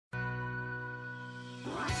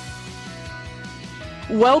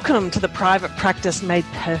Welcome to the Private Practice Made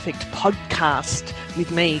Perfect podcast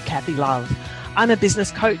with me, Kathy Love. I'm a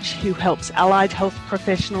business coach who helps allied health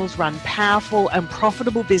professionals run powerful and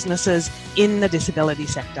profitable businesses in the disability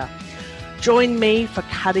sector. Join me for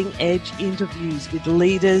cutting-edge interviews with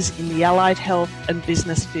leaders in the allied health and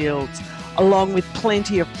business fields, along with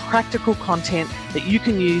plenty of practical content that you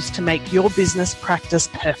can use to make your business practice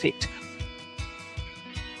perfect.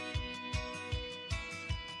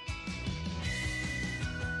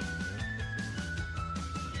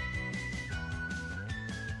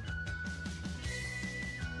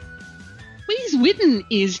 Louise Whitten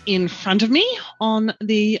is in front of me on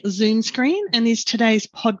the Zoom screen and is today's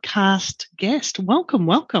podcast guest.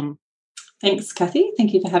 Welcome. Thanks, Kathy.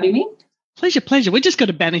 Thank you for having me. Pleasure. We've just got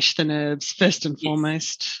to banish the nerves first and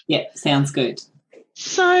foremost. Yeah, sounds good.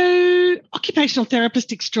 So, occupational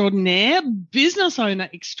therapist extraordinaire, business owner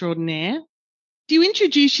extraordinaire. Do you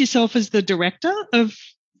introduce yourself as the director of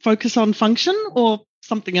Focus on Function or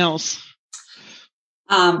something else?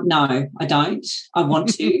 No, I don't. I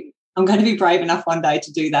want to. I'm going to be brave enough one day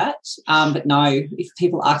to do that. But no, if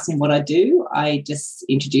people ask me what I do, I just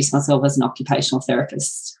introduce myself as an occupational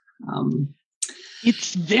therapist.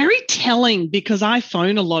 It's very telling because I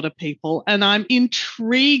phone a lot of people and I'm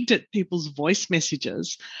intrigued at people's voice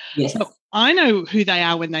messages. Yes. So I know who they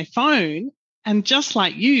are when they phone, and just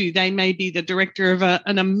like you, they may be the director of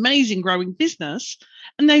an amazing growing business,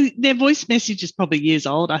 and their voice message is probably years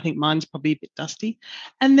old. I think mine's probably a bit dusty,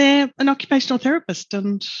 and they're an occupational therapist.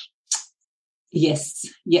 And yes,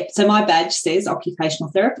 yep. So my badge says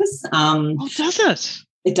occupational therapist. Does it?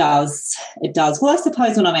 It does. Well, I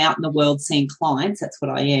suppose when I'm out in the world seeing clients, that's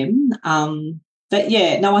what I am. But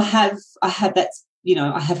yeah, no, I have that's,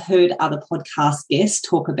 I have heard other podcast guests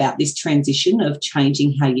talk about this transition of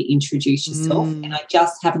changing how you introduce yourself, and I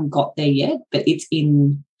just haven't got there yet, but it's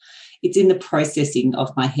in the processing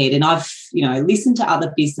of my head. And I've, listened to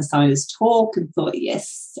other business owners talk and thought,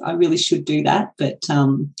 yes, I really should do that. But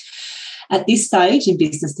at this stage in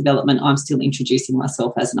business development, I'm still introducing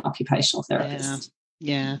myself as an occupational therapist.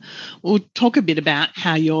 Yeah. We'll talk a bit about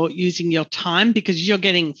how you're using your time because you're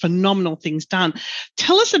getting phenomenal things done.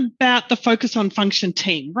 Tell us about the Focus on Function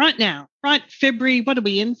team right now, right? February, what are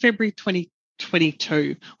we in? February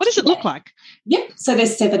 2022. What does it look like? Yep. So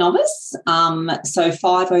there's 7 of us. So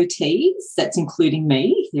 5 OTs, that's including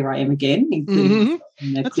me. Here I am again, including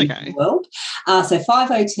in the clinical world. So 5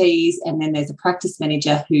 OTs, and then there's a practice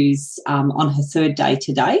manager who's on her 3rd day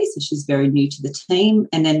today, so she's very new to the team.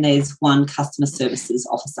 And then there's 1 customer services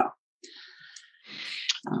officer.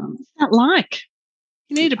 What's that like?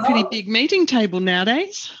 You need a pretty big meeting table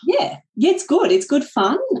nowadays. Yeah, it's good. It's good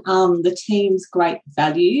fun. The team's great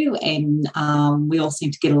value, and we all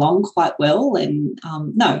seem to get along quite well. And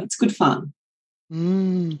it's good fun.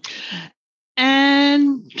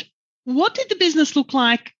 And what did the business look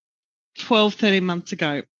like 12, 13 months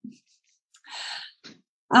ago?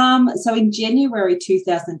 So in January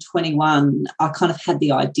 2021, I kind of had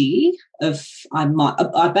the idea of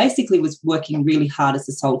I basically was working really hard as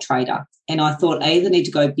a sole trader, and I thought I either need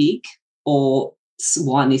to go big or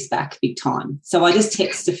wind this back big time. So I just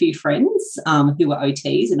texted a few friends who were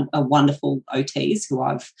OTs and are wonderful OTs who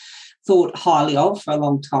I've thought highly of for a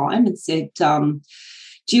long time, and said, do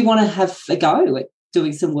you want to have a go at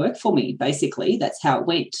doing some work for me? Basically, that's how it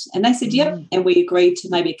went. And they said, yep. And we agreed to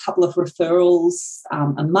maybe a couple of referrals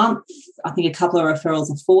a month. I think a couple of referrals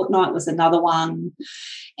a fortnight was another one.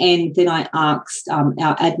 And then I asked our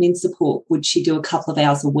admin support, would she do a couple of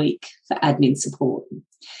hours a week for admin support?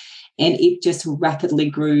 And it just rapidly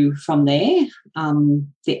grew from there.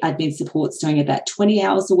 The admin support's doing about 20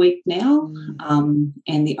 hours a week now, and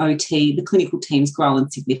the clinical team's grown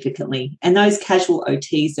significantly. And those casual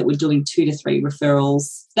OTs that were doing 2 to 3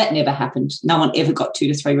 referrals, that never happened. No one ever got 2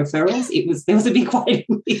 to 3 referrals. There was a big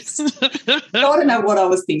waiting list. So I don't know what I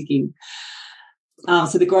was thinking.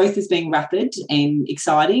 So the growth is being rapid and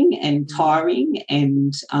exciting and tiring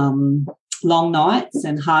and long nights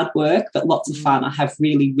and hard work, but lots of fun. I have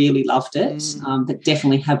really, really loved it, but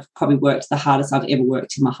definitely have probably worked the hardest I've ever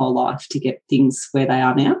worked in my whole life to get things where they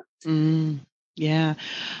are now. Yeah.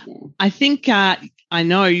 I think I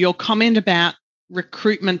know your comment about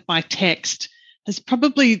recruitment by text has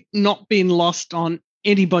probably not been lost on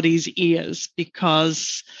anybody's ears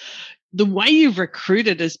because the way you've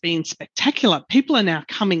recruited has been spectacular. People are now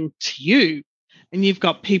coming to you and you've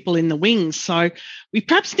got people in the wings. So we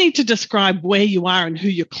perhaps need to describe where you are and who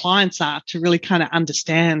your clients are to really kind of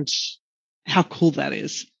understand how cool that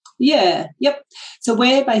is. Yeah, yep. So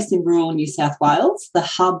we're based in rural New South Wales. The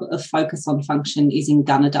hub of Focus on Function is in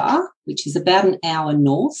Gunnedah, which is about an hour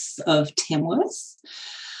north of Tamworth.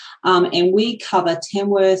 And we cover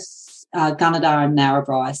Tamworth, Gunnedah and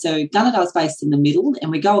Narrabri. So Gunnedah is based in the middle,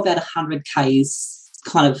 and we go about 100 k's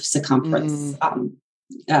kind of circumference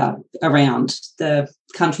around the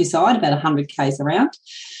countryside, about 100 k's around.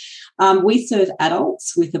 We serve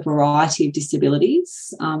adults with a variety of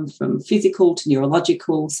disabilities, from physical to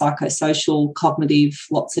neurological, psychosocial, cognitive,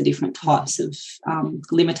 lots of different types of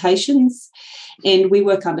limitations. And we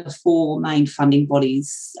work under 4 main funding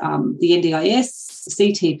bodies, the NDIS,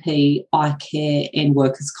 CTP, iCare and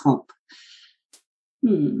Workers' Comp.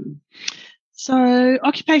 So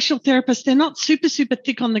occupational therapists, they're not super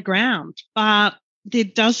thick on the ground, but there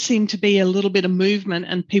does seem to be a little bit of movement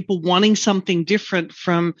and people wanting something different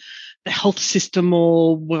from the health system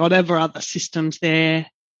or whatever other systems they're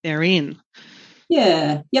in.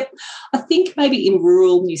 Yeah, yep. I think maybe in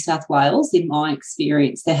rural New South Wales, in my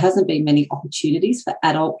experience, there hasn't been many opportunities for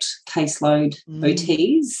adult caseload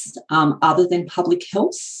OTs other than public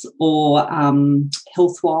health or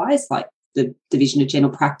health-wise, like the Division of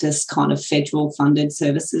General Practice kind of federal funded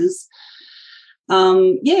services.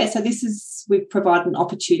 So we've provided an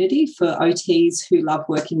opportunity for OTs who love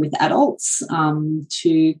working with adults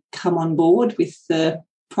to come on board with the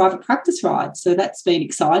private practice ride. So that's been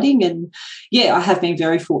exciting. And, I have been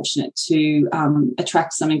very fortunate to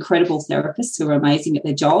attract some incredible therapists who are amazing at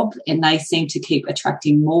their job, and they seem to keep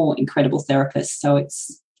attracting more incredible therapists. So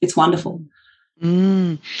it's wonderful.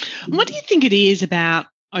 What do you think it is about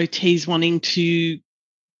OTs wanting to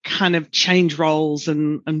kind of change roles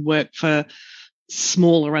and work for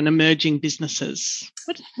smaller and emerging businesses?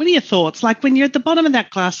 What are your thoughts? Like when you're at the bottom of that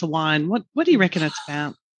glass of wine, what do you reckon it's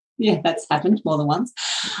about? Yeah, that's happened more than once.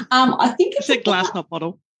 I think it's a glass, not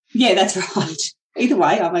bottle. Yeah, that's right. Either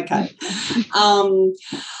way, I'm okay.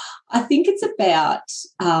 I think it's about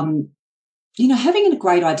having a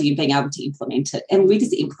great idea and being able to implement it. And we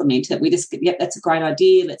just implement it. We just, that's a great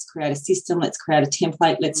idea. Let's create a system. Let's create a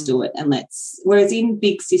template. Let's do it. And whereas in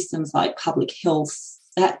big systems like public health,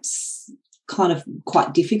 that's kind of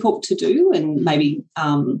quite difficult to do, and maybe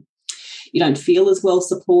you don't feel as well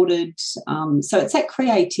supported. So it's that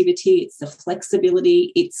creativity, it's the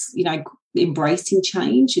flexibility, it's, embracing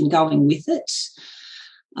change and going with it.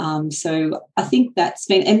 So I think that's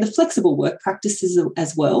been, and the flexible work practices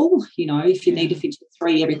as well. If you need to finish at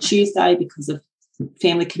 3 every Tuesday because of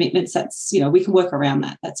family commitments, that's, we can work around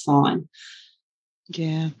that. That's fine.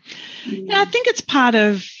 Yeah, I think it's part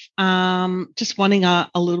of just wanting a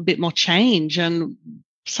little bit more change, and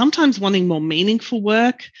sometimes wanting more meaningful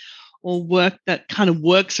work, or work that kind of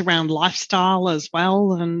works around lifestyle as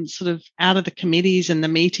well, and sort of out of the committees and the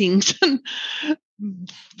meetings and,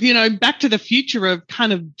 Back to the Future of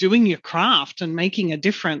kind of doing your craft and making a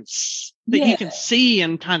difference that you can see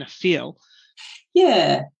and kind of feel.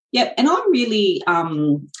 Yeah. Yep. And I'm really,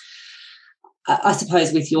 I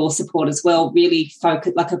suppose with your support as well, really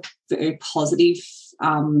focused, like a very positive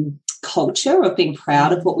culture of being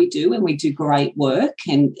proud of what we do, and we do great work.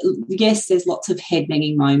 And yes, there's lots of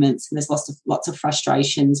head-banging moments and there's lots of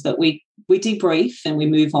frustrations, but we debrief and we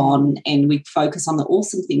move on, and we focus on the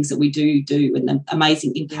awesome things that we do and the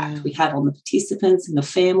amazing impact we have on the participants and the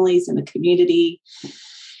families and the community.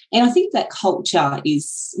 And I think that culture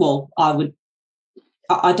is,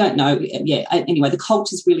 I don't know. Yeah. Anyway, the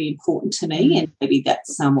culture is really important to me, and maybe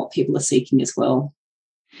that's what people are seeking as well.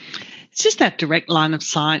 It's just that direct line of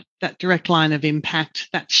sight, that direct line of impact,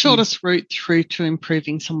 that shortest route through to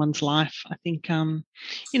improving someone's life. I think,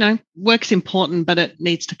 work's important, but it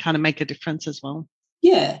needs to kind of make a difference as well.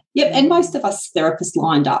 Yeah. Yep. And most of us therapists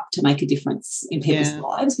lined up to make a difference in people's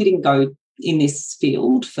lives. We didn't go in this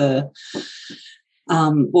field for,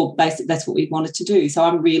 basically that's what we wanted to do. So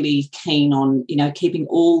I'm really keen on, keeping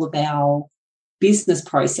all of our business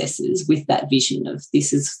processes with that vision of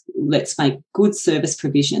let's make good service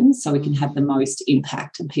provisions so we can have the most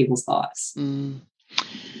impact in people's lives. So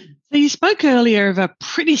you spoke earlier of a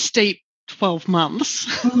pretty steep 12 months.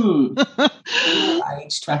 I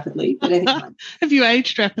aged rapidly, but anyway. Have you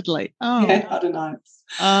aged rapidly? Oh, yeah, I don't know.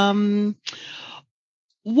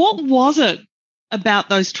 What was it about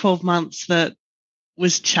those 12 months that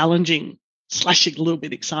was challenging / a little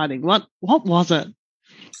bit exciting? What was it?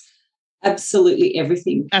 Absolutely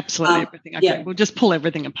everything. Absolutely everything. Okay, we'll just pull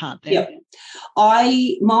everything apart there. Yeah.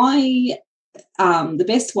 The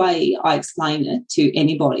best way I explain it to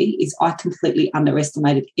anybody is I completely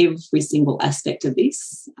underestimated every single aspect of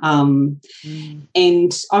this. And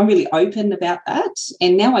I'm really open about that.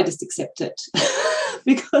 And now I just accept it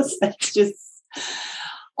because that's just,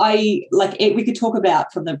 I like it, we could talk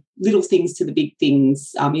about from the little things to the big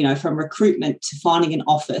things, from recruitment to finding an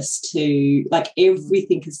office to like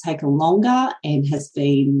everything has taken longer and has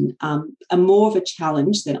been a more of a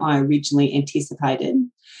challenge than I originally anticipated.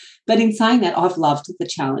 But in saying that, I've loved the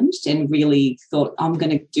challenge and really thought I'm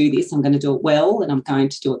going to do this, I'm going to do it well, and I'm going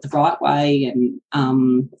to do it the right way. And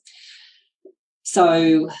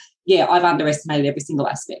I've underestimated every single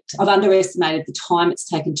aspect. I've underestimated the time it's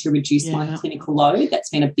taken to reduce my clinical load.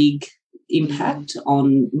 That's been a big impact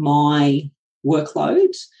on my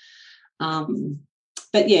workload.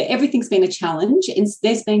 But, everything's been a challenge. And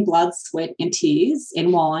there's been blood, sweat and tears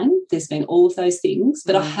and wine. There's been all of those things.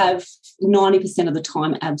 But I have 90% of the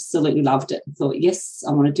time absolutely loved it. I thought, yes,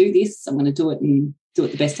 I want to do this. I'm going to do it and do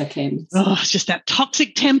it the best I can. Oh, it's just that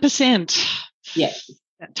toxic 10%. Yeah.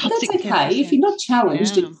 That's okay. 10%. If you're not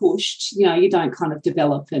challenged and pushed, you don't kind of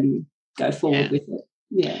develop and go forward with it.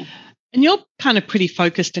 Yeah. And you're kind of pretty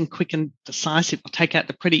focused and quick and decisive. I'll take out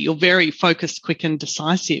the pretty. You're very focused, quick and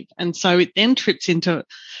decisive. And so it then trips into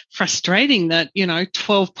frustrating that,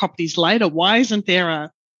 12 properties later, why isn't there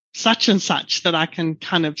a such and such that I can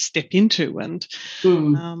kind of step into? And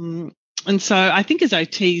so I think as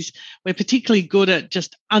OTs, we're particularly good at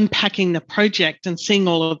just unpacking the project and seeing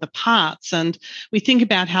all of the parts. And we think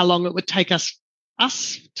about how long it would take us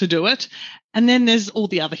to do it. And then there's all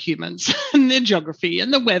the other humans and their geography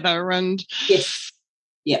and the weather and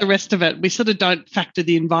the rest of it. We sort of don't factor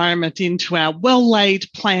the environment into our well-laid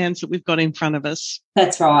plans that we've got in front of us.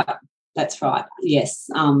 That's right. Yes.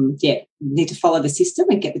 Need to follow the system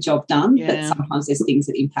and get the job done. But sometimes there's things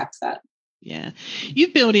that impact that. Yeah.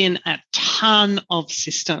 You've built in a ton of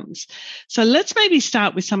systems. So let's maybe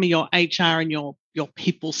start with some of your HR and your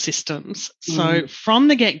people systems. So from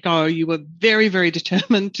the get-go, you were very, very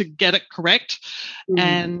determined to get it correct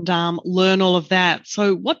and learn all of that.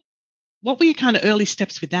 So what were your kind of early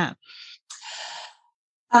steps with that?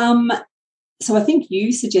 So I think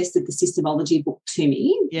you suggested the Systemology book to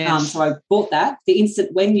me. Yes. So I bought that. The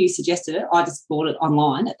instant when you suggested it, I just bought it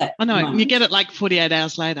online at that moment. You get it like 48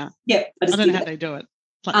 hours later. Yep. I don't know how they do it.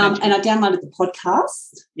 Like and I downloaded the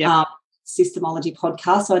podcast, Systemology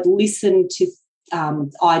podcast. So I'd listen to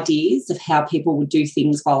ideas of how people would do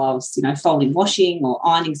things while I was, folding washing or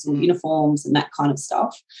ironing some uniforms and that kind of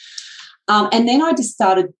stuff. And then I just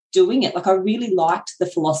started doing it. Like I really liked the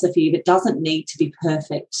philosophy of it doesn't need to be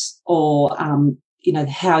perfect or,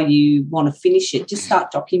 how you want to finish it. Just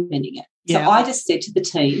start documenting it. Yeah. So I just said to the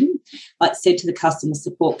team, said to the customer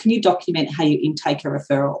support, can you document how you intake a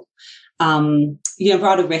referral?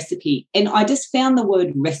 Write a recipe. And I just found the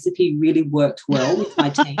word recipe really worked well with my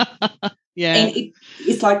team. Yeah. And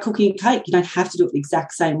it's like cooking cake. You don't have to do it the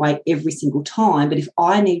exact same way every single time. But if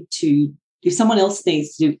someone else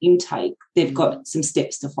needs to do intake, they've got some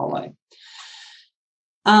steps to follow.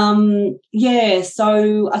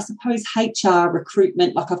 So I suppose HR,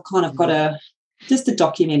 recruitment, I've kind of got just a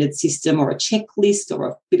documented system or a checklist or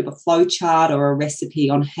a bit of a flow chart or a recipe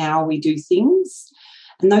on how we do things.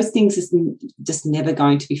 And those things are just never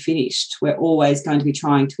going to be finished. We're always going to be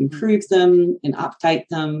trying to improve them and update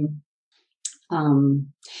them.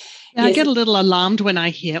 I get a little alarmed when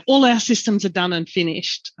I hear all our systems are done and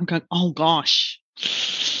finished. I'm going, oh, gosh,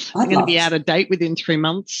 I'm going to be out of date within 3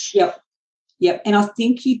 months. Yep. And I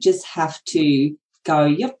think you just have to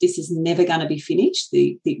go, this is never going to be finished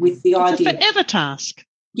with the idea. It's a forever task.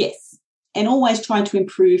 Yes, and always trying to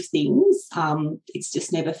improve things. It's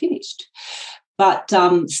just never finished. But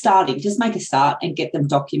just make a start and get them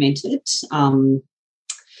documented. And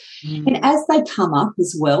as they come up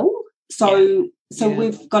as well, so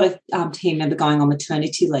we've got a team member going on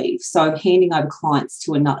maternity leave, so handing over clients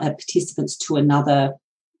to participants to another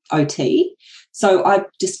OT. So I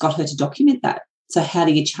just got her to document that. So how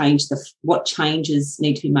do you change what changes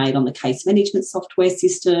need to be made on the case management software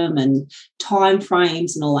system and time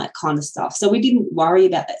frames and all that kind of stuff. So we didn't worry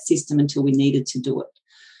about that system until we needed to do it.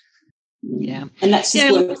 Yeah. And that's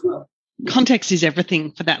just worked well. Context is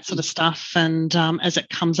everything for that sort of stuff. And as it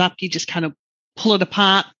comes up, you just kind of pull it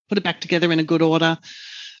apart, put it back together in a good order,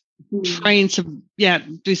 do some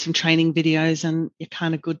training videos, and you're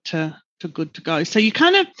kind of good to go. So you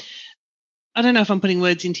kind of, I don't know if I'm putting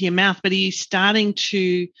words into your mouth, but are you starting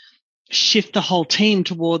to shift the whole team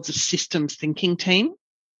towards a systems thinking team?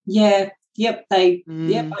 Yeah. Yep. I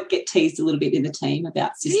get teased a little bit in the team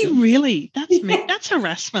about systems. Do you really? That's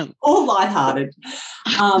harassment. All lighthearted.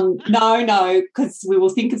 No, because we will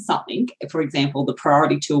think of something. For example, the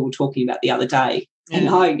priority tool we're talking about the other day. Yeah. And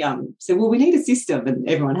I said, well, we need a system, and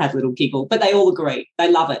everyone had a little giggle, but they all agree.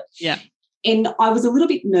 They love it. Yeah. And I was a little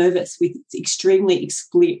bit nervous with extremely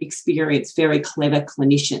experienced, very clever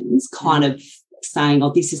clinicians kind of saying,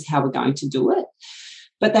 oh, this is how we're going to do it.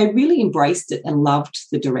 But they really embraced it and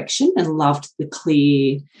loved the direction and loved the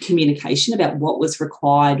clear communication about what was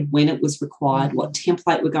required, when it was required, what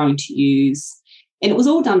template we're going to use. And it was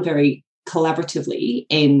all done very collaboratively,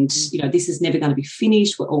 and, this is never going to be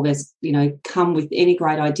finished. We're always, come with any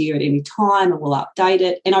great idea at any time and we'll update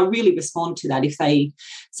it. And I really respond to that. If they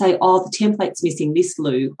say, oh, the template's missing this,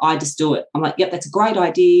 Lou, I just do it. I'm like, yep, that's a great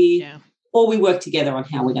idea. Yeah. Or we work together on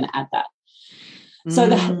how we're going to add that. So,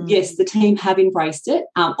 yes, the team have embraced it.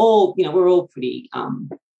 We're all pretty,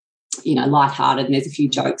 lighthearted, and there's a few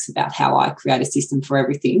jokes about how I create a system for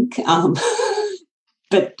everything.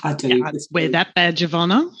 But I do. Yeah, wear that badge of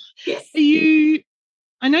honour. Yes.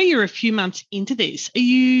 I know you're a few months into this. Are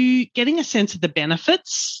you getting a sense of the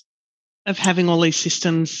benefits of having all these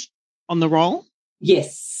systems on the roll?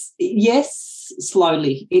 Yes,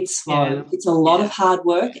 slowly. It's slow. Yeah. It's a lot of hard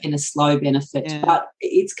work and a slow benefit, but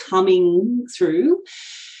it's coming through.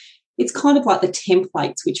 It's kind of like the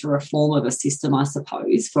templates, which are a form of a system, I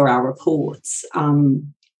suppose, for our reports.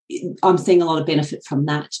 I'm seeing a lot of benefit from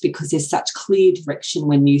that because there's such clear direction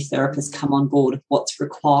when new therapists come on board of what's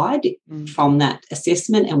required from that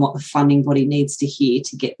assessment and what the funding body needs to hear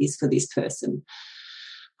to get this for this person.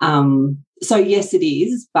 So, yes, it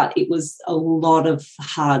is, but it was a lot of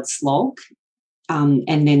hard slog, and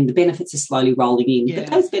then the benefits are slowly rolling in. Yeah.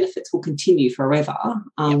 But those benefits will continue forever.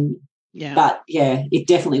 But, it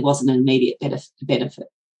definitely wasn't an immediate benefit.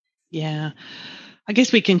 Yeah. I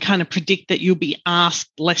guess we can kind of predict that you'll be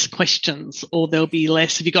asked less questions, or there'll be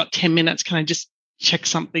less. If you've got 10 minutes, can I just check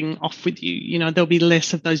something off with you? There'll be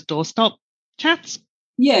less of those doorstop chats.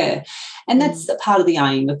 Yeah, and that's a part of the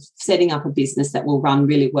aim of setting up a business that will run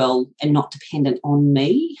really well and not dependent on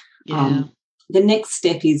me. Yeah. The next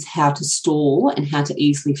step is how to store and how to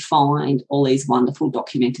easily find all these wonderful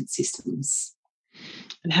documented systems.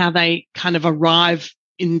 And how they kind of arrive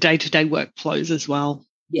in day-to-day workflows as well.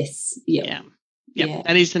 Yes, yeah. Yep,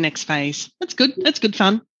 that is the next phase. That's good. That's good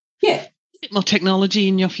fun. Yeah. A bit more technology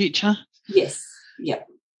in your future. Yes, yeah.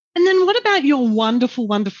 And then what about your wonderful,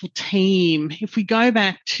 wonderful team? If we go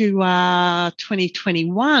back to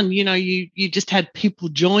 2021, you just had people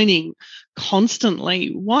joining constantly.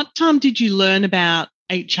 What did you learn about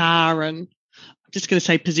HR and, I'm just going to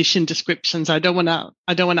say, position descriptions? I don't want to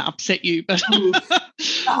upset you, but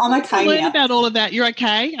I'm okay. Learn about all of that. You're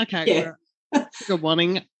okay? Okay. Yeah. Good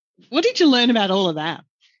morning. What did you learn about all of that?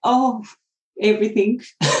 Oh, everything.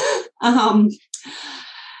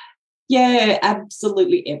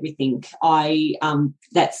 Absolutely everything.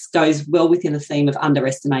 That goes well within the theme of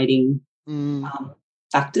underestimating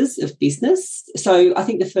factors of business. So I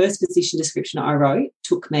think the first position description I wrote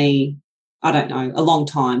took me, I don't know, a long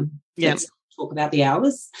time. Let's talk about the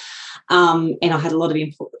hours. And I had a lot of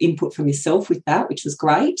input from yourself with that, which was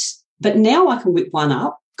great. But now I can whip one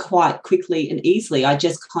up quite quickly and easily. I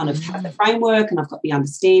just kind of have the framework and I've got the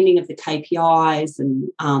understanding of the KPIs, and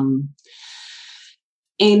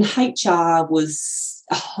HR was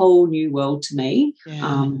a whole new world to me.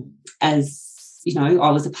 As you know, I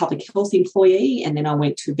was a public health employee and then I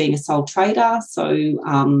went to being a sole trader, so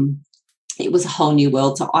it was a whole new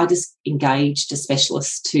world. So I just engaged a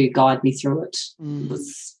specialist to guide me through it. It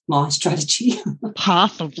was my strategy.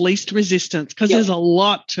 Path of least resistance, because there's a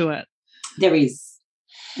lot to it. There is.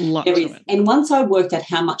 And once I worked out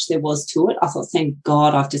how much there was to it, I thought, thank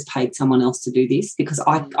God I've just paid someone else to do this, because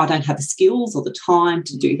I don't have the skills or the time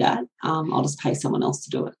to do that. I'll just pay someone else to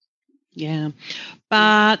do it. Yeah.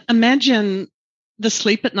 But imagine the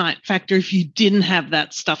sleep at night factor if you didn't have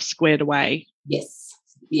that stuff squared away. Yes.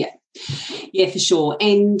 Yeah. Yeah, for sure.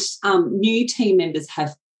 And new team members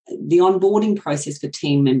the onboarding process for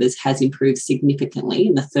team members has improved significantly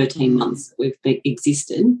in the 13 months that we've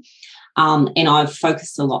existed. And I've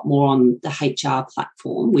focused a lot more on the HR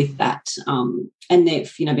platform with that. And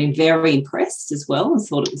they've, been very impressed as well and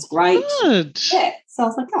thought it was great. Good. Yeah. So I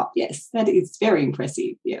was like, oh, yes, that is very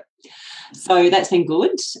impressive. Yeah. So that's been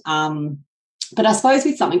good. But I suppose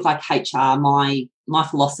with something like HR, my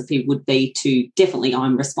philosophy would be to definitely,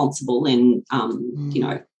 I'm responsible and,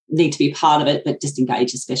 need to be a part of it, but just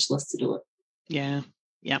engage a specialist to do it. Yeah.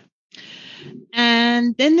 Yeah.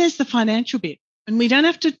 And then there's the financial bit. And we don't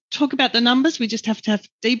have to talk about the numbers. We just have to have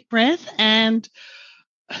deep breath. And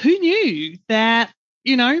who knew that,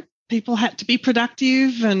 people had to be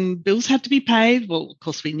productive and bills had to be paid? Well, of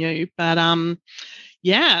course we knew. But,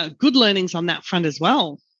 good learnings on that front as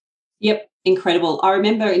well. Yep, incredible. I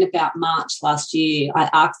remember in about March last year, I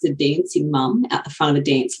asked a dancing mum at the front of a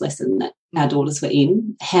dance lesson that our daughters were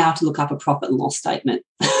in how to look up a profit and loss statement.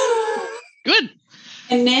 Good.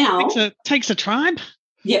 And now... Takes a tribe.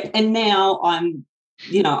 Yep, and now I'm,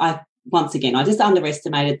 I once again, I just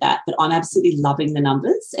underestimated that, but I'm absolutely loving the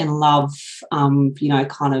numbers and love,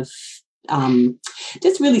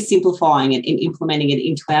 just really simplifying it and implementing it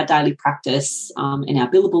into our daily practice and our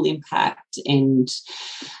billable impact and,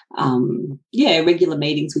 regular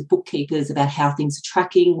meetings with bookkeepers about how things are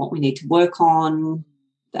tracking, what we need to work on,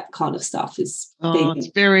 that kind of stuff is. It's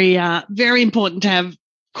very, very important to have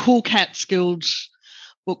cool cat skilled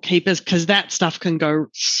bookkeepers, because that stuff can go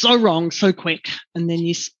so wrong so quick, and then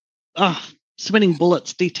you sweating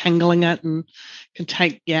bullets detangling it, and can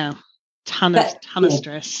take ton of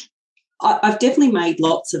stress. I've definitely made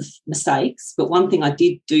lots of mistakes, but one thing I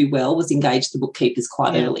did do well was engage the bookkeepers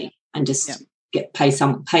quite early and just pay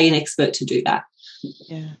an expert to do that.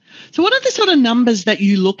 Yeah. So what are the sort of numbers that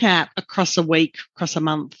you look at across a week, across a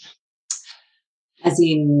month? As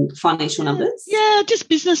in financial numbers? Yeah, just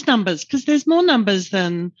business numbers, because there's more numbers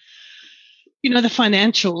than, the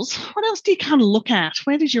financials. What else do you kind of look at?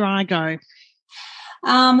 Where does your eye go?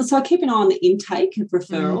 So I keep an eye on the intake of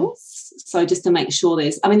referrals. So just to make sure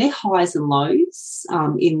they're highs and lows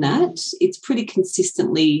in that. It's pretty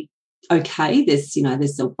consistently okay. There's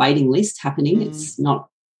a waiting list happening. It's not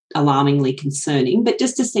alarmingly concerning, but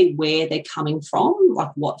just to see where they're coming from,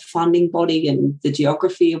 like what funding body and the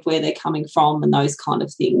geography of where they're coming from and those kind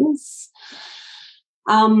of things.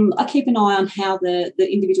 I keep an eye on how the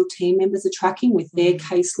individual team members are tracking with their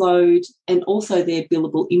caseload and also their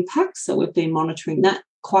billable impact. So we've been monitoring that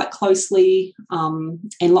quite closely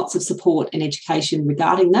and lots of support and education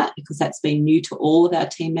regarding that, because that's been new to all of our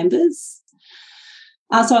team members.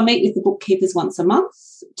 So I meet with the bookkeepers once a month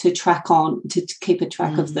to keep a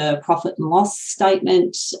track of the profit and loss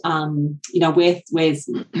statement, where's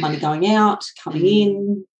money going out, coming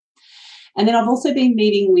in. And then I've also been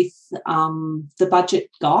meeting with the budget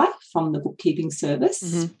guy from the bookkeeping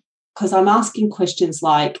service, because I'm asking questions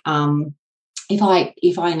like, if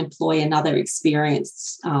I employ another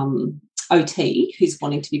experienced OT who's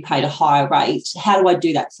wanting to be paid a higher rate, how do I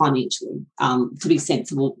do that financially to be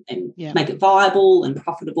sensible and make it viable and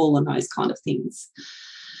profitable and those kind of things?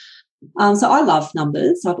 So I love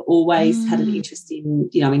numbers. I've always had an interest in,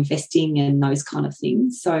 investing and those kind of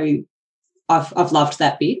things. So I've loved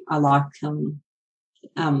that bit. I like and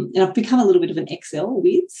I've become a little bit of an Excel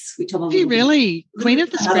whiz, which I'm a little really queen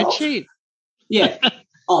of the spreadsheet. Yeah.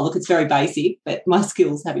 Oh, look, it's very basic, but my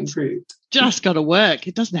skills have improved. Just got to work.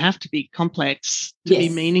 It doesn't have to be complex to be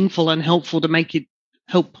meaningful and helpful to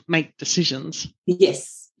help make decisions.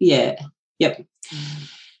 Yes. Yeah. Yep.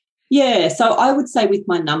 Yeah. So I would say with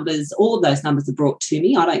my numbers, all of those numbers are brought to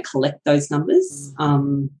me. I don't collect those numbers.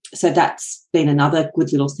 So that's been another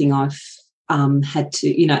good little thing I've had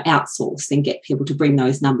to, outsource and get people to bring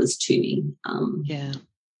those numbers to me.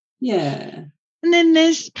 Yeah. And then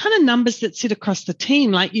there's kind of numbers that sit across the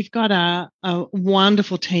team. Like you've got a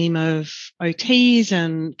wonderful team of OTs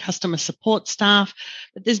and customer support staff,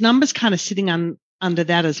 but there's numbers kind of sitting under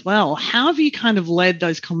that as well. How have you kind of led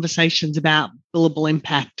those conversations about billable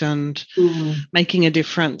impact and making a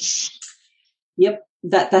difference? Yep,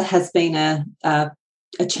 that has been a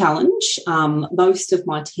challenge. Most of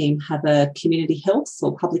my team have a community health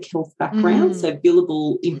or public health background, so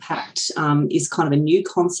billable impact is kind of a new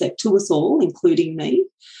concept to us all, including me.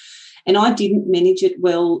 And I didn't manage it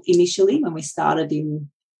well initially when we started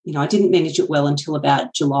I didn't manage it well until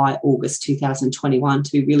about July, August 2021,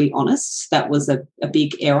 to be really honest. That was a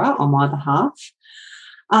big error on my behalf.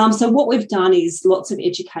 So what we've done is lots of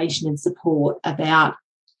education and support about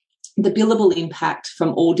the billable impact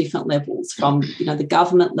from all different levels, from the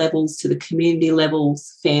government levels to the community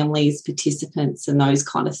levels, families, participants, and those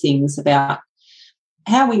kind of things, about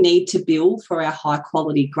how we need to bill for our high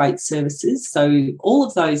quality, great services. So all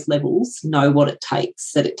of those levels know what it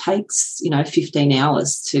takes, that it takes 15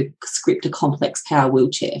 hours to script a complex power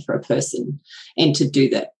wheelchair for a person and to do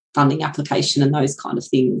the funding application and those kind of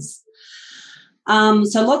things.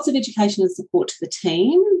 So lots of education and support to the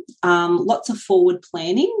team, lots of forward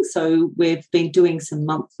planning. So we've been doing some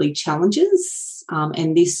monthly challenges,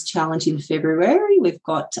 and this challenge in February, we've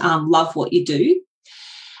got Love What You Do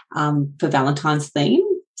for Valentine's theme.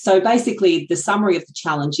 So basically the summary of the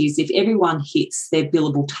challenge is if everyone hits their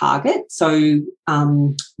billable target, so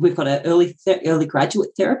we've got an early graduate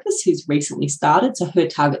therapist who's recently started, so her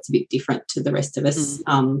target's a bit different to the rest of us.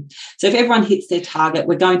 So if everyone hits their target,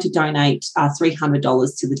 we're going to donate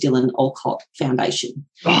 $300 to the Dylan Alcott Foundation.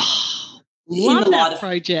 Oh, love that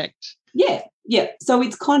project. Yeah. So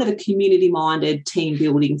it's kind of a community-minded team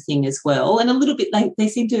building thing as well, and a little bit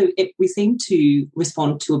we seem to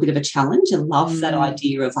respond to a bit of a challenge and love that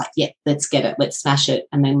idea of let's get it, let's smash it,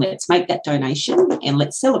 and then let's make that donation and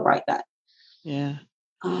let's celebrate that. Yeah.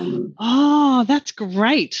 That's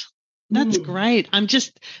great. That's great. I'm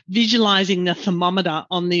just visualizing the thermometer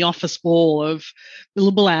on the office wall of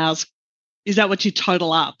billable hours. Is that what you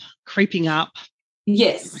total up, creeping up?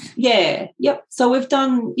 Yes. Yeah. Yep. So we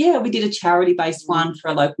did a charity-based one for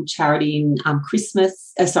a local charity in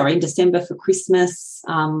in December for Christmas.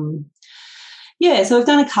 So we've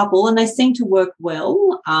done a couple and they seem to work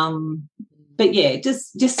well. But yeah,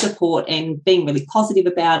 just support and being really positive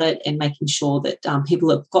about it and making sure that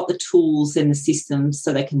people have got the tools and the systems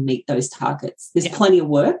so they can meet those targets. There's plenty of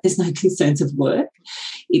work. There's no concerns of work.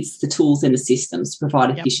 It's the tools and the systems to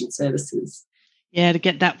provide efficient services. Yeah, to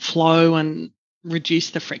get that flow and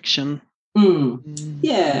reduce the friction.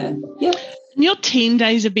 Yeah. Yep. And your team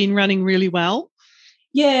days have been running really well.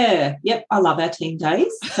 Yeah. Yep. I love our team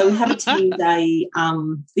days. So we have a team day.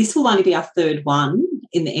 This will only be our third one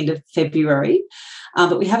in the end of February.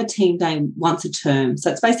 But we have a team day once a term.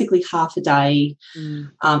 So it's basically half a day.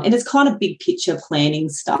 And it's kind of big picture planning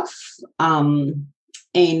stuff.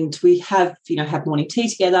 And we have morning tea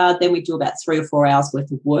together. Then we do about 3 or 4 hours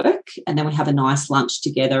worth of work. And then we have a nice lunch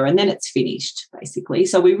together. And then it's finished, basically.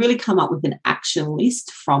 So we really come up with an action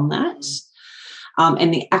list from that.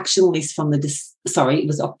 And the action list from it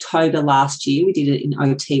was October last year. We did it in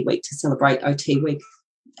OT week to celebrate OT week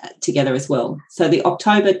together as well. So the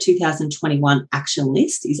October 2021 action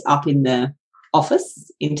list is up in the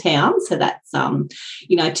office in town. So that's,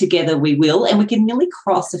 together we will. And we can nearly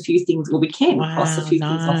cross a few things, or we can cross a few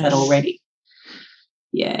things off that already.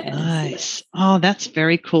 Yeah. Nice. Oh, that's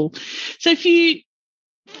very cool. So if you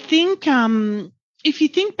think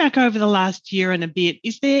back over the last year and a bit,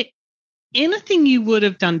 is there anything you would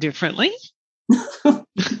have done differently?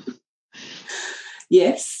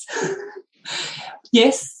 Yes.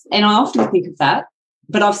 Yes. And I often think of that,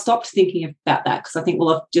 but I've stopped thinking about that because I think,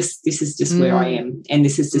 this is just where I am and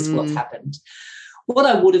this is just what's happened. What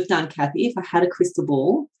I would have done, Kathy, if I had a crystal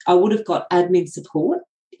ball, I would have got admin support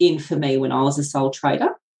in for me when I was a sole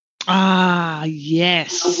trader. Ah,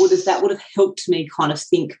 yes. That would have helped me kind of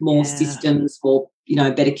think more systems or,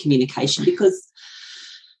 better communication, because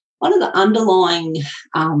one of the underlying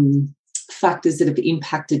factors that have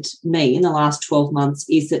impacted me in the last 12 months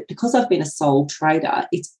is that because I've been a sole trader,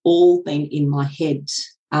 it's all been in my head.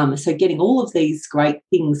 So getting all of these great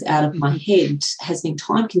things out of my head has been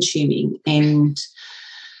time-consuming and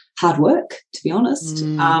hard work, to be honest.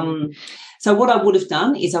 So what I would have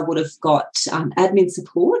done is I would have got admin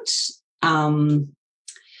support.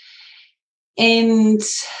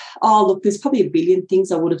 There's probably a billion things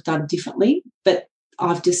I would have done differently, but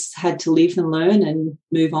I've just had to live and learn and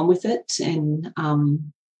move on with it. And, I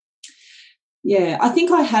think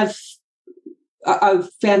I've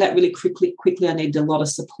found out really quickly I needed a lot of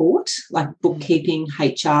support, like bookkeeping,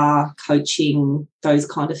 HR, coaching, those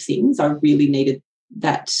kind of things. I really needed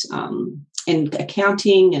that, and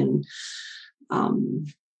accounting and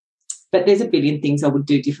but there's a billion things I would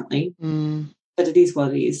do differently. But it is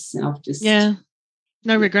what it is. And I've just... Yeah,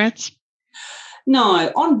 no regrets.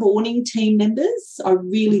 No, onboarding team members, I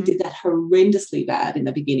really did that horrendously bad in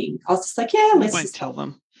the beginning. I was just like, let's just tell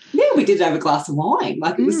them. Yeah, we did it over a glass of wine.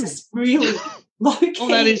 Like it was just really low key. Well,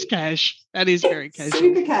 that is cash. That is very casual.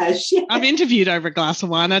 Super cash. Yeah. I've interviewed over a glass of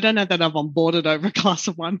wine. I don't know that I've onboarded over a glass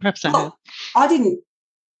of wine. Perhaps I have. I didn't.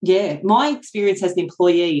 Yeah, my experience as an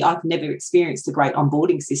employee, I've never experienced a great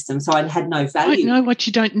onboarding system, so I had no value. You don't know what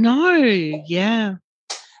you don't know. Yeah.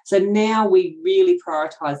 So now we really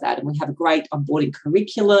prioritise that, and we have a great onboarding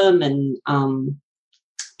curriculum. And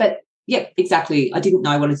but yeah, exactly. I didn't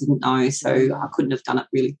know what I didn't know, so I couldn't have done it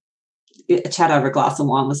really. A chat over a glass of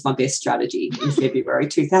wine was my best strategy in February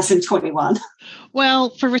 2021.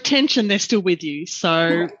 Well, for retention, they're still with you, so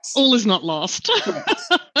correct. All is not lost. Correct.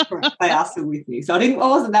 They are still with me. So I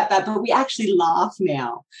wasn't that bad, but we actually laugh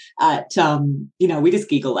now at, we just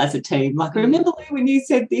giggle as a team. Like, remember Lou when you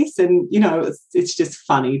said this? And, it's just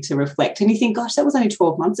funny to reflect. And you think, gosh, that was only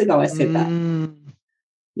 12 months ago I said that.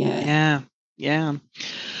 Yeah. Yeah.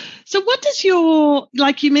 So what does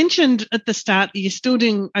like you mentioned at the start, you're still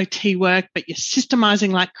doing OT work, but you're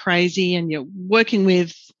systemizing like crazy and you're working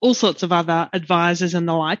with all sorts of other advisors and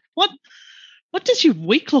the like. What does your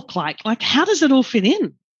week look like? Like, how does it all fit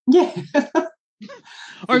in? Yeah.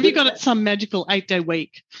 Or have you got some magical 8-day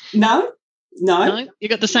week? No. You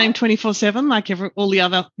got the same 24/7 like all the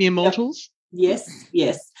other mere mortals? Yes.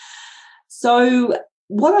 So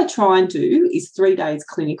what I try and do is 3 days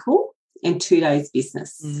clinical and 2 days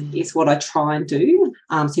business is what I try and do.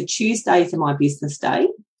 So Tuesdays are my business day.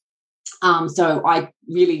 So I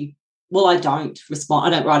don't respond.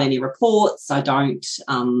 I don't write any reports. I don't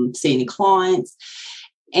see any clients.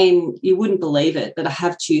 And you wouldn't believe it, but I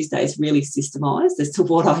have Tuesdays really systemised as to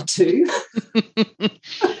what I do.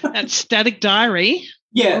 That static diary.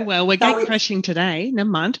 Yeah. Oh, well, we're gate crashing today. Never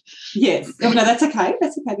mind. Yes. Oh, no, that's okay.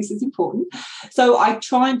 That's okay. This is important. So I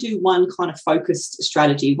try and do one kind of focused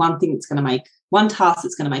strategy, one task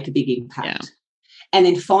that's going to make a big impact. Yeah. And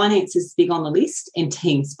then finance is big on the list, and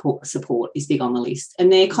team support is big on the list.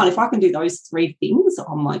 And they're kind of, if I can do those three things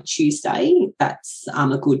on my Tuesday, that's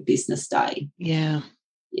a good business day. Yeah.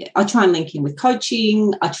 Yeah, I try and link in with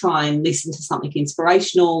coaching. I try and listen to something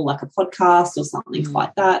inspirational, like a podcast or something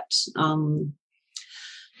like that. So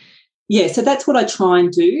that's what I try and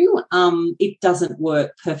do. It doesn't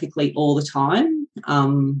work perfectly all the time,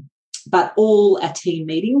 but all our team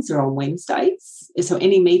meetings are on Wednesdays. So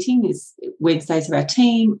any meeting is Wednesdays are our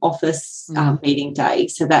team office meeting day.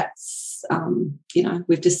 So that's,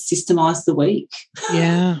 we've just systemised the week.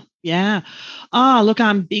 Yeah. Yeah. Oh, look,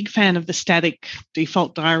 I'm a big fan of the static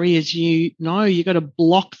default diary. As you know, you got to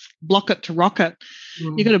block it to rock it.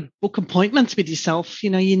 You got to book appointments with yourself.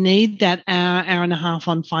 You need that hour and a half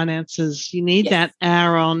on finances. You need that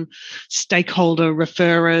hour on stakeholder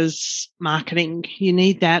referrers, marketing. You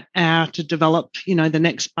need that hour to develop, the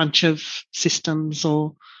next bunch of systems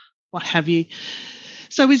or what have you.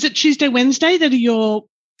 So is it Tuesday, Wednesday that are your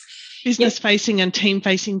business-facing and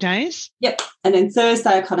team-facing days? Yep. And then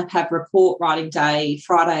Thursday I kind of have report writing day.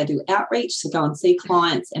 Friday I do outreach, so go and see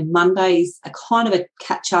clients. And Mondays are kind of a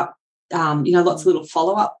catch-up, lots of little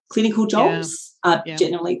follow-up clinical jobs. Yeah.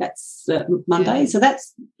 Generally that's Monday. Yeah. So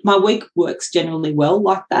that's my week works generally well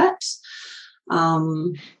like that.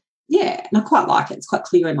 And I quite like it. It's quite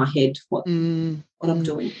clear in my head what I'm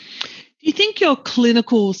doing. Do you think your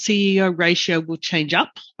clinical CEO ratio will change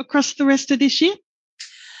up across the rest of this year?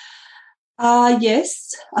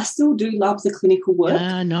 Yes, I still do love the clinical work.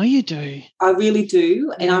 I know you do. I really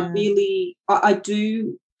do. And I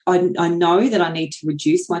do. I know that I need to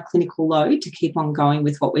reduce my clinical load to keep on going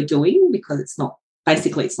with what we're doing, because it's not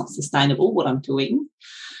sustainable what I'm doing.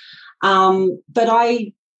 But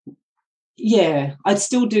I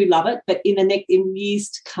still do love it. But in years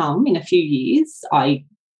to come, in a few years, I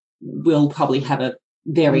will probably have a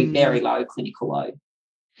very, very low clinical load.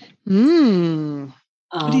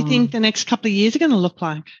 What do you think the next couple of years are going to look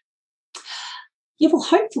like? Yeah, well,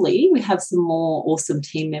 hopefully we have some more awesome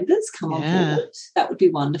team members come on board. That would be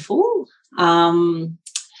wonderful. And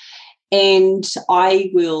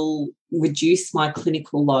I will reduce my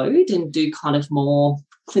clinical load and do kind of more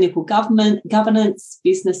clinical governance,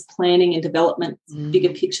 business planning and development, bigger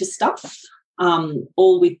picture stuff,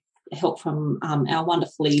 all with help from our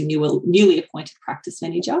wonderfully newly appointed practice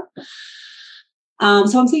manager.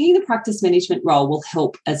 So I'm thinking the practice management role will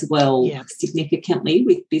help as well significantly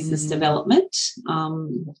with business development,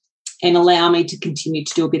 and allow me to continue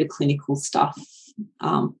to do a bit of clinical stuff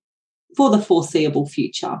for the foreseeable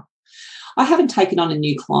future. I haven't taken on a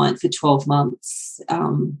new client for 12 months.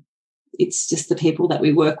 It's just the people that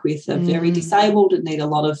we work with are very disabled and need a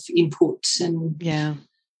lot of input. And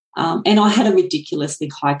I had a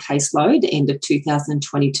ridiculously high caseload end of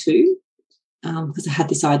 2022. Because I had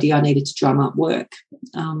this idea I needed to drum up work.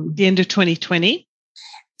 The end of 2020?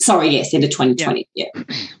 Sorry, yes, end of 2020,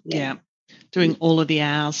 yeah. Doing all of the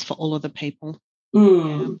hours for all of the people.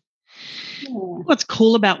 What's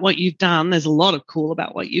cool about what you've done, there's a lot of cool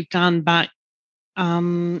about what you've done, but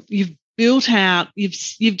you've built out,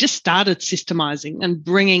 you've just started systemizing and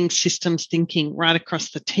bringing systems thinking right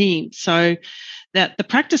across the team so that the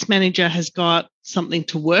practice manager has got something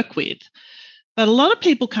to work with. But a lot of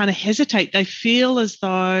people kind of hesitate. They feel as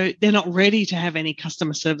though they're not ready to have any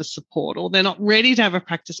customer service support, or they're not ready to have a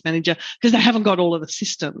practice manager because they haven't got all of the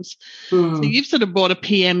systems. So you've sort of brought a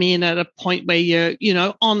PM in at a point where you're,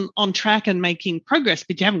 on track and making progress,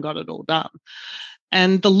 but you haven't got it all done.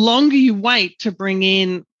 And the longer you wait to bring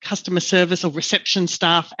in customer service or reception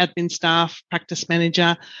staff, admin staff, practice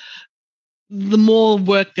manager, the more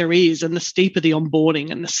work there is, and the steeper the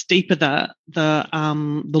onboarding, and the steeper the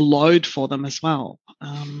load for them as well.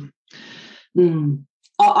 I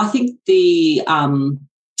think the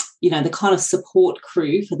the kind of support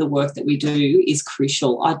crew for the work that we do is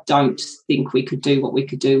crucial. I don't think we could do what we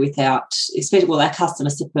could do without, especially our customer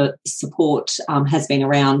support has been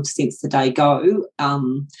around since the day go.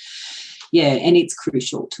 And it's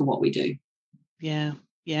crucial to what we do. Yeah.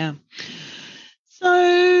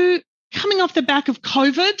 So, coming off the back of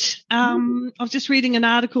COVID, I was just reading an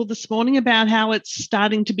article this morning about how it's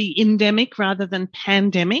starting to be endemic rather than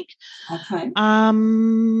pandemic. Okay.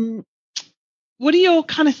 What are your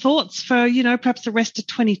kind of thoughts for, perhaps the rest of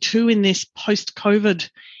 22 in this post-COVID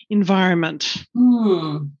environment?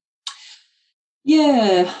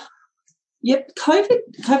 Yeah. Yep,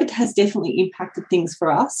 COVID has definitely impacted things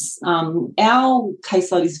for us. Our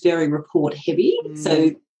caseload is very report heavy,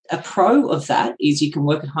 so a pro of that is you can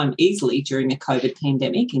work at home easily during a COVID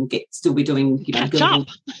pandemic and still be doing, catch up.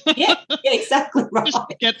 Yeah, exactly right.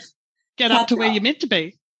 Just get up to where you're meant to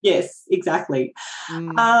be. Yes, exactly.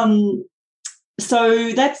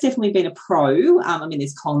 So that's definitely been a pro.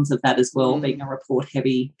 There's cons of that as well, being a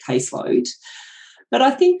report-heavy caseload. But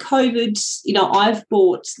I think COVID, I've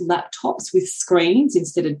bought laptops with screens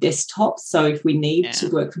instead of desktops. So if we need to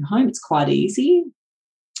work from home, it's quite easy.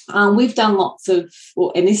 We've done lots of,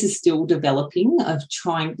 and this is still developing, of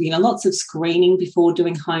trying, lots of screening before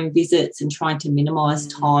doing home visits and trying to minimise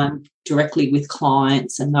time directly with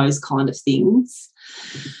clients and those kind of things.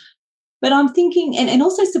 But I'm thinking, and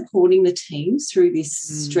also supporting the teams through this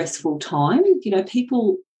stressful time,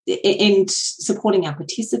 people, and supporting our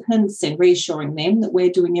participants and reassuring them that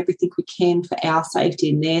we're doing everything we can for our safety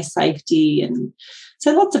and their safety. And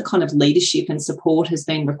so lots of kind of leadership and support has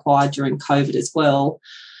been required during COVID as well.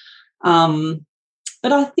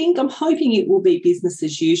 But I think I'm hoping it will be business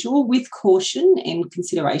as usual with caution and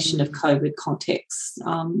consideration of COVID context.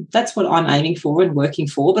 That's what I'm aiming for and working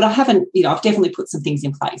for. But I haven't, I've definitely put some things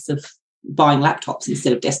in place of buying laptops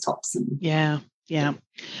instead of desktops. Yeah.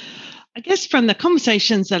 I guess from the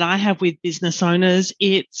conversations that I have with business owners,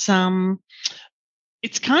 it's kind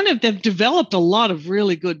of, they've developed a lot of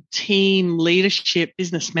really good team leadership,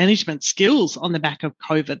 business management skills on the back of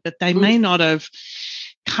COVID that they may not have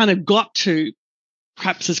kind of got to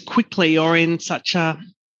perhaps as quickly or in such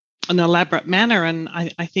an elaborate manner. And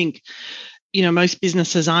I think, most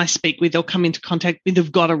businesses I speak with, they'll come into contact with,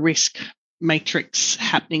 they've got a risk matrix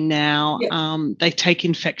happening now. Yep. They take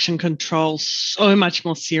infection control so much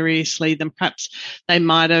more seriously than perhaps they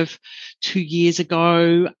might have 2 years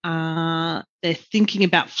ago. They're thinking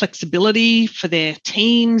about flexibility for their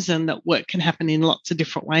teams and that work can happen in lots of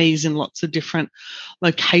different ways in lots of different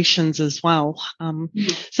locations as well.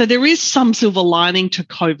 So there is some silver lining to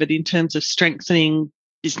COVID in terms of strengthening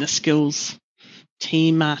business skills,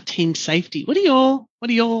 team safety. What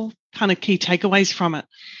are your kind of key takeaways from it?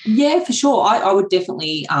 Yeah, for sure. I would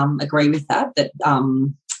definitely agree with that that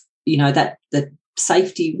the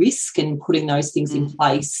safety risk and putting those things in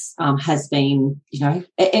place has been,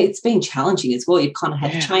 it's been challenging as well. You've kind of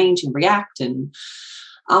had to change and react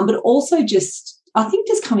but also I think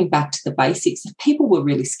just coming back to the basics, people were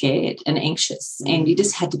really scared and anxious and you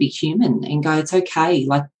just had to be human and go, it's okay.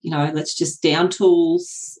 Let's just down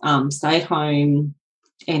tools, stay at home,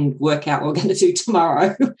 and work out what we're going to do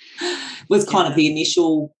tomorrow was kind of the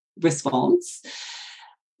initial response.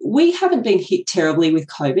 We haven't been hit terribly with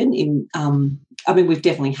COVID. We've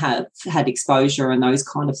definitely had exposure and those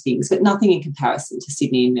kind of things, but nothing in comparison to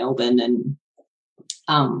Sydney and Melbourne. And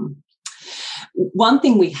one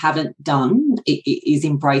thing we haven't done is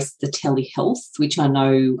embrace the telehealth, which I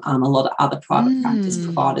know a lot of other private practice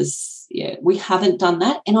providers, we haven't done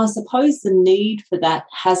that. And I suppose the need for that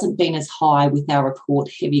hasn't been as high with our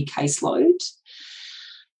report-heavy caseload.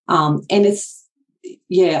 And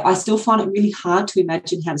I still find it really hard to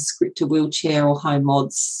imagine how to script a wheelchair or home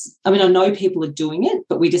mods. I know people are doing it,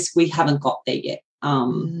 but we haven't got there yet.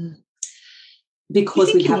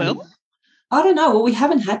 Because we haven't. Will? I don't know. Well, we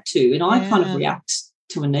haven't had to, and I kind of react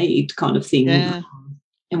to a need kind of thing, and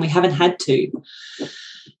we haven't had to.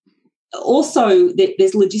 Also,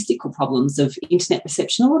 there's logistical problems of internet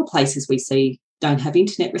reception. A lot of places we see don't have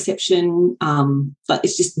internet reception, but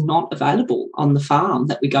it's just not available on the farm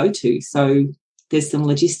that we go to. So there's some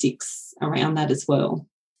logistics around that as well.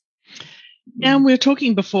 Yeah, and we were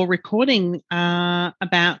talking before recording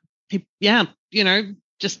about,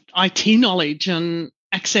 just IT knowledge and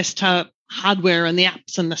access to hardware and the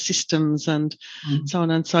apps and the systems and so on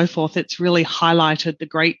and so forth. It's really highlighted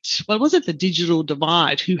the digital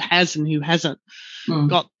divide, who has and who hasn't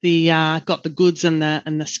got the goods and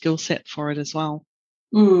the skill set for it as well.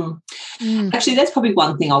 Actually, that's probably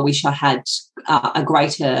one thing I wish I had a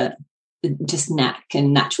greater just knack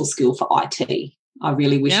and natural skill for IT. I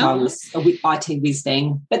really wish I was a IT whiz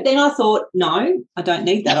bang. But then I thought, no, I don't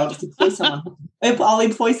need that. I'll just employ someone. I'll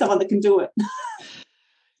employ someone that can do it.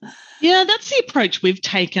 Yeah, that's the approach we've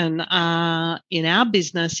taken in our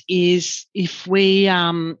business is if we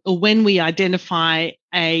or when we identify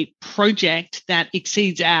a project that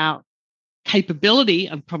exceeds our capability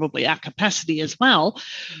and probably our capacity as well,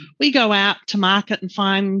 we go out to market and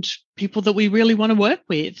find people that we really want to work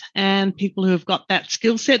with and people who have got that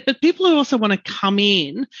skill set, but people who also want to come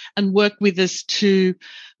in and work with us to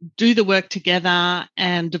do the work together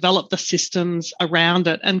and develop the systems around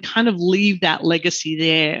it and kind of leave that legacy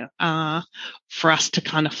there for us to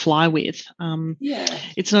kind of fly with.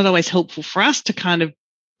 It's not always helpful for us to kind of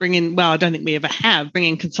bring in, well, I don't think we ever have, bring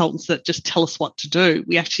in consultants that just tell us what to do.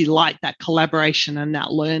 We actually like that collaboration and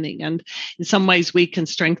that learning. And in some ways we can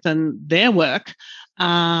strengthen their work,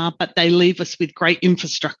 but they leave us with great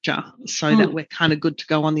infrastructure so that we're kind of good to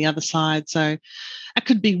go on the other side. So that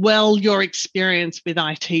could be your experience with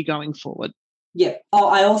IT going forward. Yeah. Oh,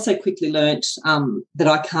 I also quickly learnt that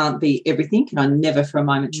I can't be everything, and I never for a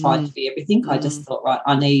moment tried to be everything. I just thought, right,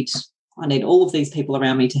 I need all of these people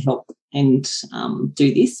around me to help and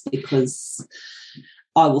do this, because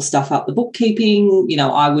I will stuff up the bookkeeping.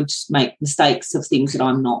 I would make mistakes of things that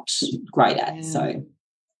I'm not great at. Yeah. So,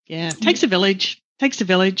 it takes a village.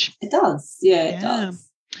 It does. Yeah, it does.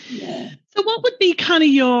 Yeah. So what would be kind of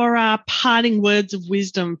your parting words of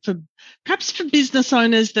wisdom for business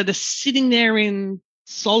owners that are sitting there in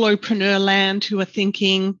solopreneur land who are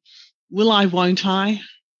thinking, will I, won't I?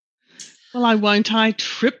 Will I, won't I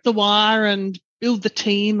trip the wire and build the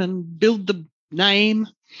team and build the name?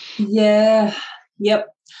 Yeah.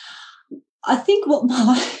 Yep. I think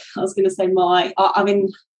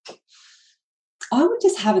I would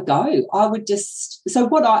just have a go. I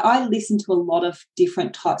listen to a lot of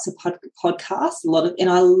different types of podcasts, and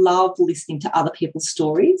I love listening to other people's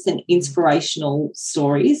stories and inspirational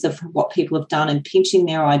stories of what people have done and pinching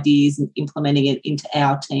their ideas and implementing it into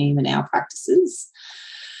our team and our practices.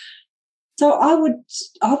 So I would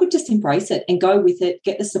just embrace it and go with it,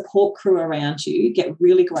 get the support crew around you, get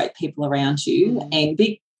really great people around you, and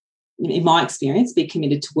in my experience, be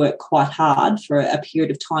committed to work quite hard for a period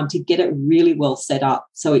of time to get it really well set up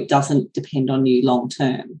so it doesn't depend on you long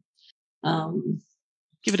term.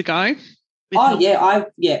 Give it a go. I've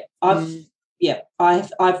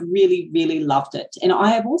really, really loved it. And I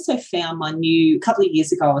have also found a couple of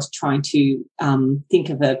years ago I was trying to think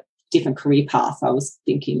of a different career path. I was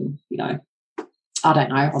thinking, I don't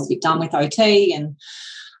know, I was a bit done with OT, and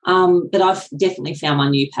but I've definitely found my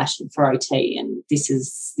new passion for OT, and this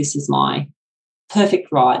is my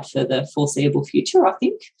perfect ride for the foreseeable future, I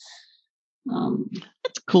think.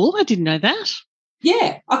 That's cool. I didn't know that.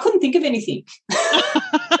 Yeah, I couldn't think of anything.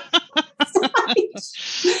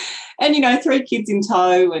 And 3 kids in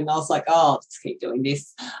tow, and I was like, I'll just keep doing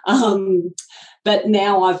this. But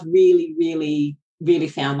now I've really, really, really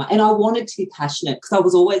found and I wanted to be passionate, because I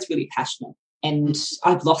was always really passionate. And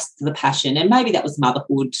I've lost the passion, and maybe that was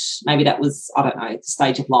motherhood, maybe that was, I don't know, the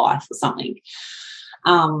stage of life or something.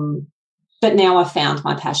 But now I've found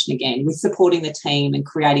my passion again with supporting the team and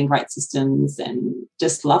creating great systems and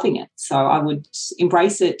just loving it. So I would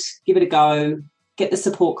embrace it, give it a go, get the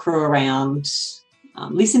support crew around,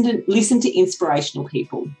 listen to inspirational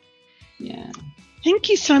people. Yeah. Thank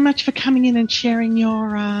you so much for coming in and sharing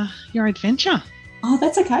your adventure. Oh,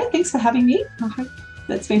 that's okay. Thanks for having me. I hope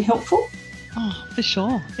that's been helpful. Oh, for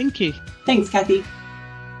sure. Thank you. Thanks, Kathy.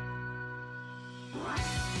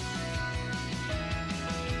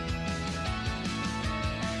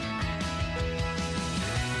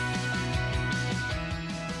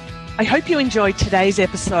 I hope you enjoyed today's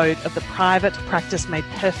episode of the Private Practice Made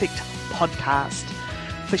Perfect podcast.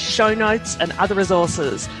 For show notes and other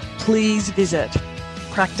resources, please visit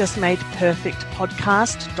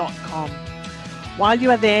practicemadeperfectpodcast.com. While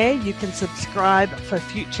you are there, you can subscribe for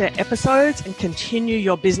future episodes and continue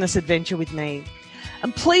your business adventure with me.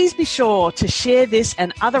 And please be sure to share this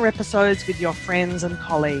and other episodes with your friends and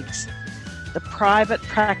colleagues. The Private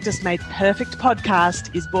Practice Made Perfect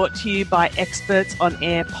podcast is brought to you by Experts on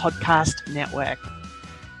Air Podcast Network.